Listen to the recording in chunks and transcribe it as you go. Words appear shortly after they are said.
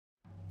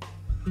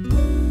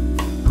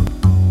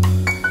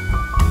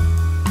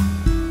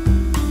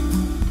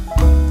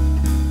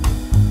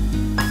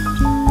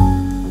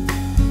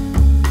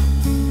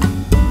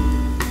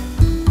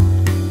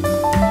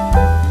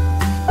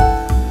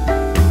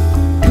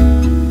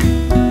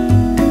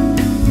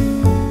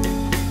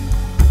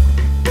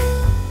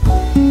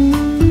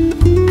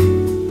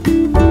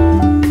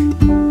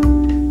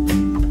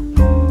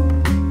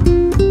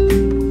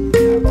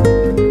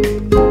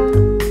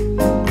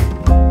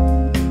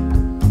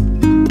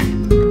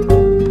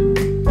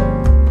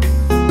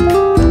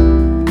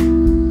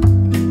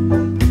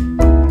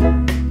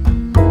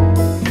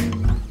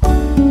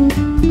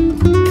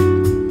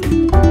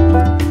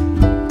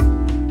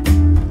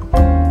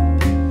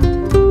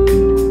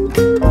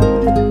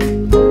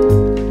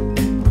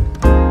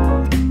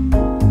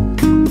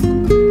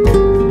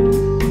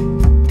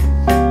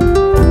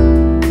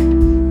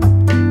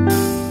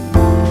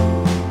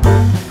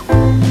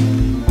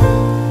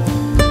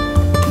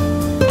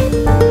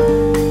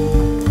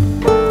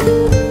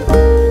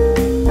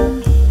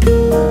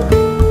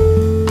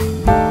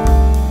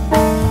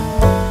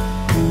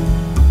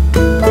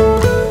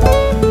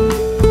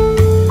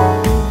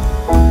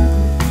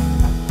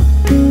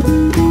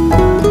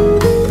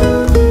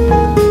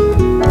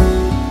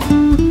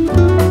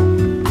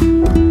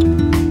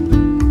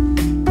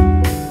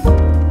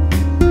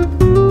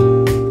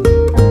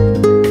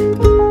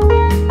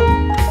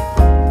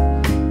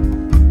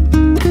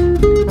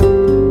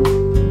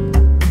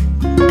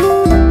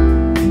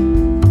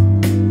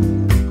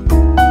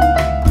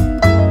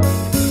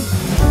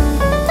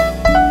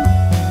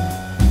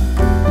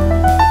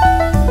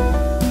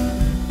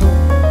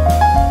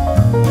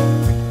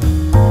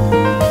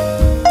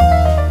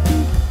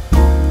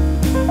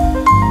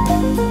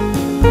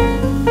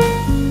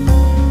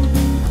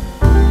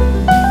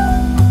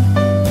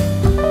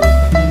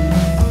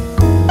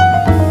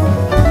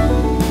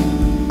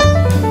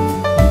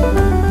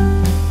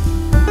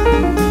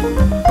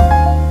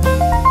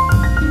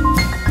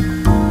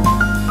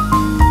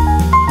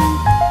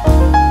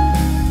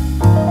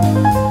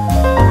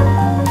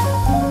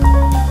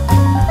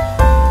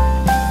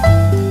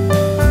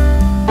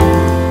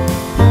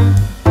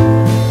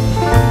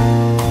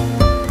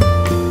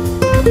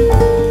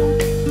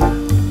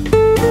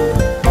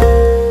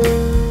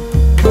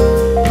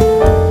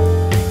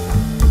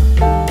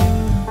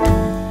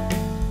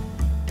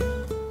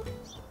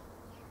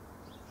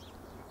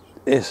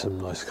Here's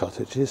some nice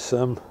cottages.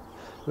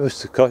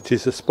 Most of the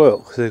cottages are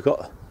spoilt because they've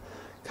got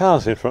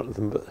cars in front of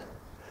them, but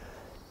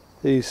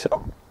these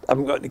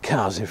haven't got any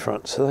cars in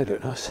front, so they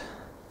look nice.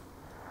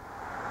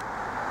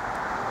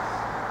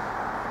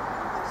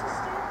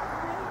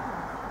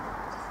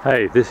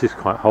 Hey, this is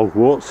quite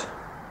Hogwarts.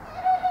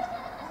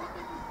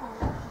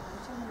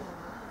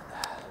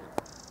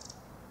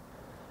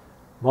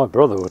 My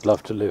brother would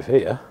love to live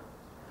here.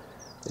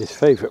 His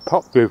favourite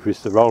pop group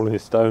is the Rolling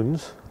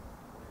Stones.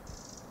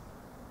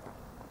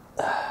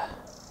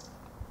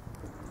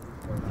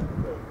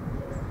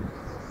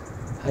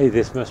 Hey,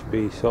 this must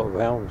be sort of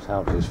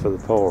almshouses for the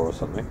poor or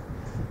something.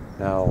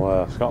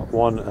 Now, it's got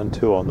 1 and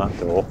 2 on that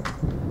door,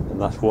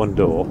 and that's one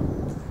door,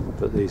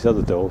 but these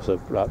other doors are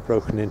like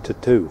broken into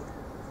 2.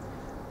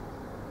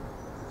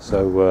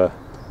 So,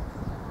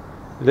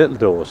 little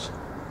doors.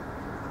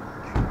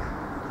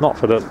 Not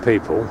for little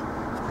people.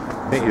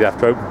 I think you'd have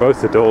to open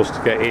both the doors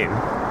to get in.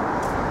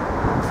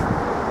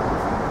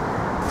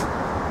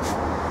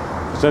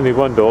 There's only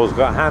one door's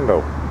got a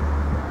handle.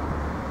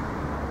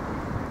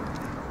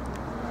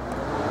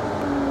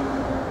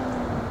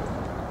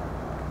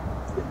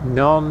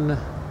 Non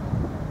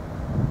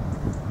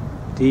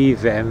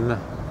divem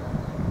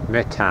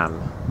metam.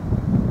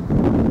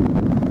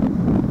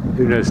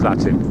 Who knows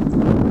Latin?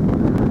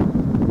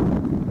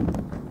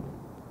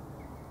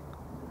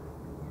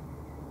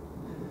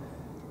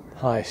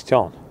 Hi, it's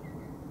John.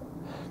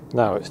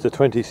 Now it's the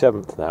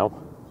 27th now.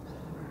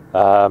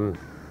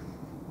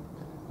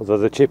 Although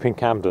the chip in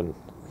Campden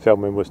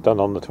filming was done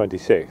on the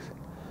 26th.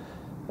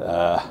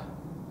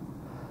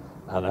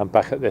 And I'm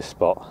back at this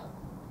spot.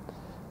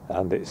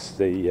 And it's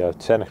the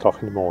 10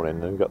 o'clock in the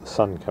morning, and we've got the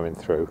sun coming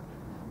through,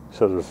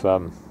 sort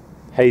of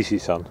hazy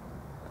sun,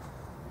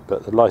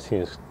 but the lighting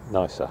is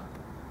nicer.